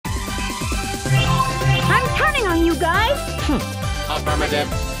Affirmative.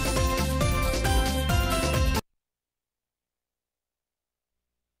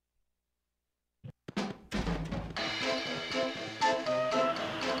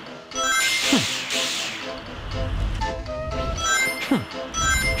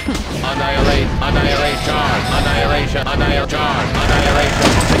 Annihilate, annihilate charge, annihilation, annihilate charge,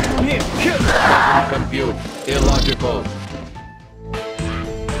 annihilation. Doesn't compute, illogical.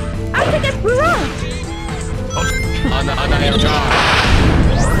 I think it's wrong. Annihilate charge.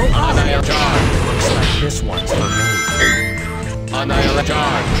 Annihilate charge. Looks like this one's for me. Annihilate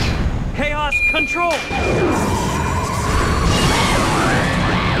charge. Chaos control!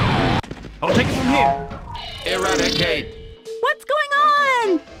 I'll take it from here. Eradicate. What's going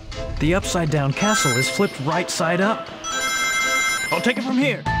on? The upside-down castle is flipped right side up. I'll take it from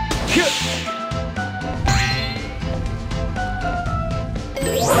here.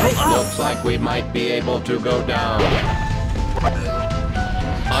 Looks like we might be able to go down.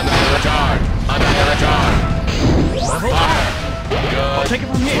 Annihilate charge. Annihilate charge. Fire. Good. I'll take it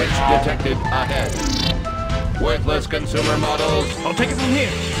from here. Switch detected ahead. Worthless consumer models. I'll take it from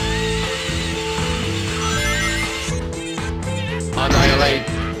here. Annihilate.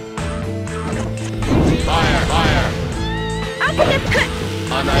 Fire, fire. I'll take it.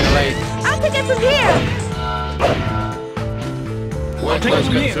 Annihilate. I'll take it from here. Worthless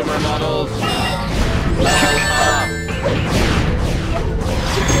from here. consumer models. Level up.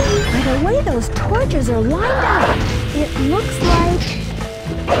 By the way those torches are lined up, it looks like...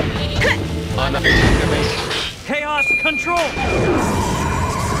 Annihilate. Chaos control!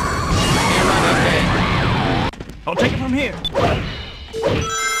 Eradicate. I'll take it from here.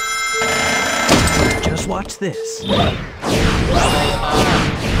 Just watch this. Level up.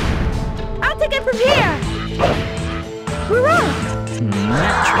 I'll take it from here. Hurrah!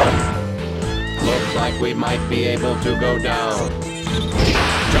 Naturally. Looks like we might be able to go down.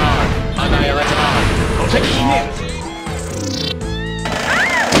 Charge. Annihilate charge. I'll take it from here.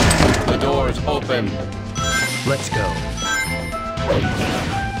 The door's open. Let's go.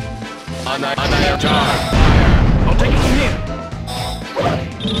 Annihilate charge. I'll take it from here.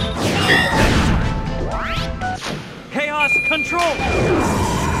 Chaos control!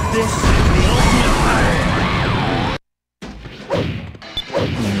 This is the ultimate power.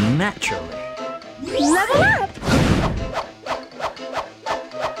 Naturally. Level up!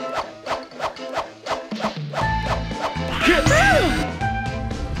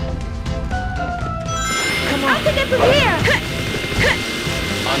 I'll take it from here!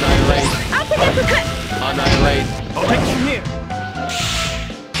 Annihilate. I'll take it from here! Annihilate. I'll take it from here.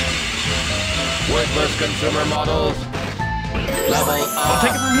 Worthless consumer models. Level I'll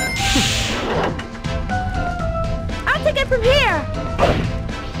take up. it from here. I'll take it from here!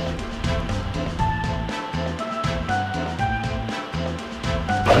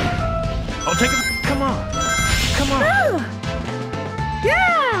 I'll take it. Come on. Come on. Oh.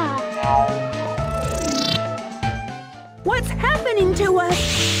 Yeah! What's happening to us?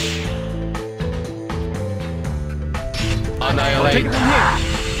 I'll take Annihilate. it from here.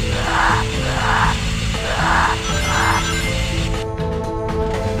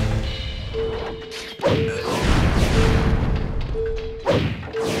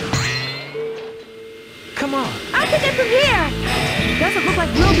 Come on. I'll take it from here! Doesn't look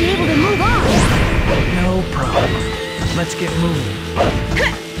like we'll be able to move on. No problem. Let's get moving.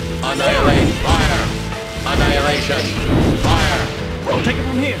 Annihilate. Fire. Annihilation. Fire. I'll take it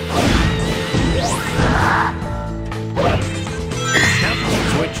from here.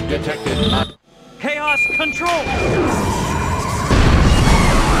 Switch detected. Chaos control!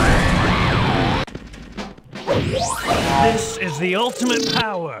 This is the ultimate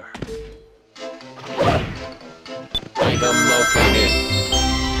power. Item located.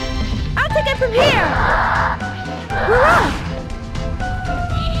 I'll take it from here! Hurrah!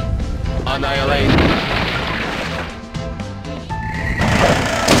 Annihilate.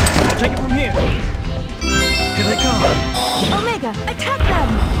 I'll take it from here. Here they come. Omega, attack them!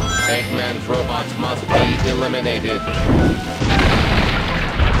 Eggman's robots must be eliminated.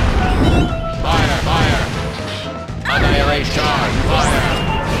 Fire, fire. Annihilate charge. Fire.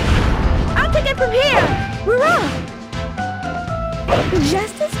 I'll take it from here! Hurrah!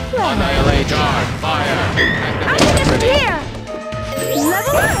 Just as planned. Annihilate charge. Fire. I'll take it from Activate. here!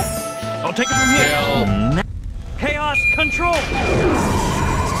 Level up! I'll take it from here. Kill. Chaos control!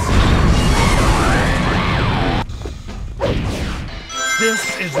 This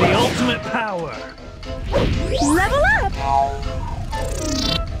is the ultimate power. Level up!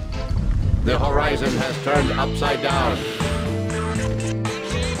 The horizon has turned upside down.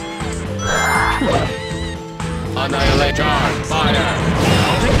 Annihilate. Charge. Fire.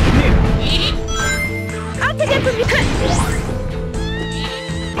 I'll take it from here. I'll take it from here.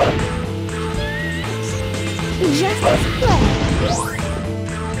 Justice play.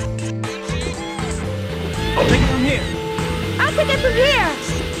 I'll take it from here. I'll take it from here.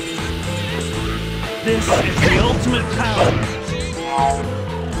 This is the ultimate power.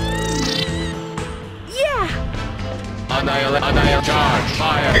 Yeah. Annihilate. Annihilate. Charge.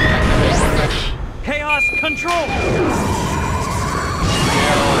 Fire. Activate. Chaos control.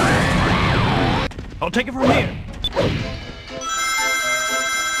 I'll take it from here.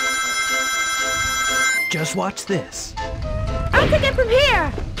 Just watch this. I'll take it from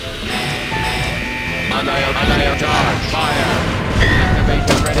here. Annihilate. Annihilate. Charge. Fire.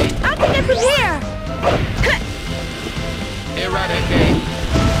 Activation ready. I'll take it from here. Eradicate.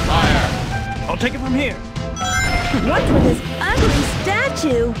 Fire. I'll take it from here. What's with this ugly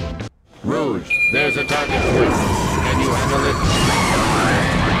statue? Rouge, there's a target switch. Can you handle it?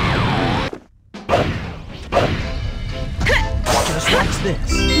 Just watch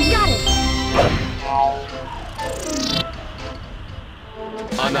this. Got it.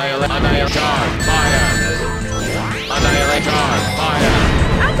 Annihilate. Annihilate. Charge. Fire. Annihilate. Charge. Fire.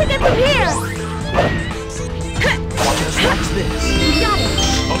 I'll take it from here. Just watch this. Got it.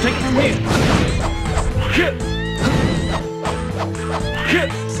 I'll take it from here. Hit.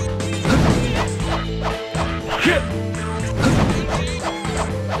 Hit. Hit.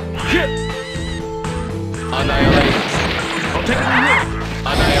 Hit. Annihilate. I'll take it from here.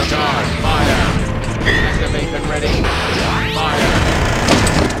 Annihilate. Charge. Fire. Activation ready. Fire.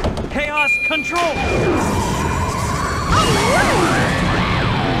 Chaos control. All right.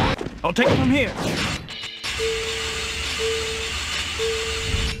 I'll take it from here.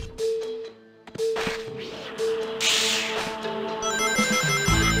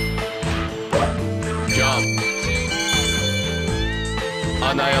 Jump.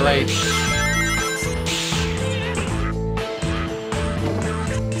 Annihilate.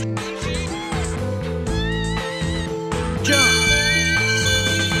 Jump.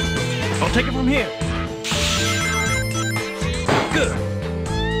 I'll take it from here. Good.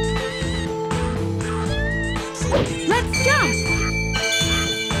 Let's jump.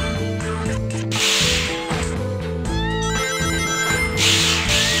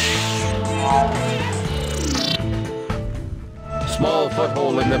 Small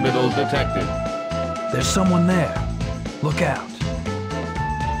foothold in the middle detected. There's someone there. Look out.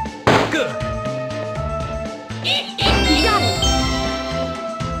 Good. Got it.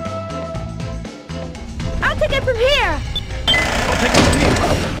 I'll take it from here. I'll take it from here.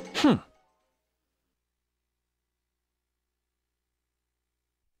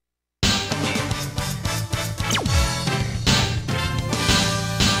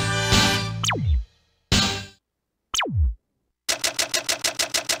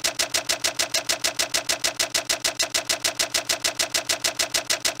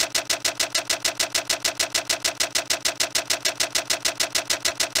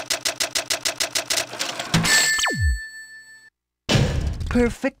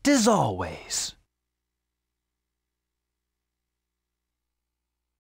 Perfect as always.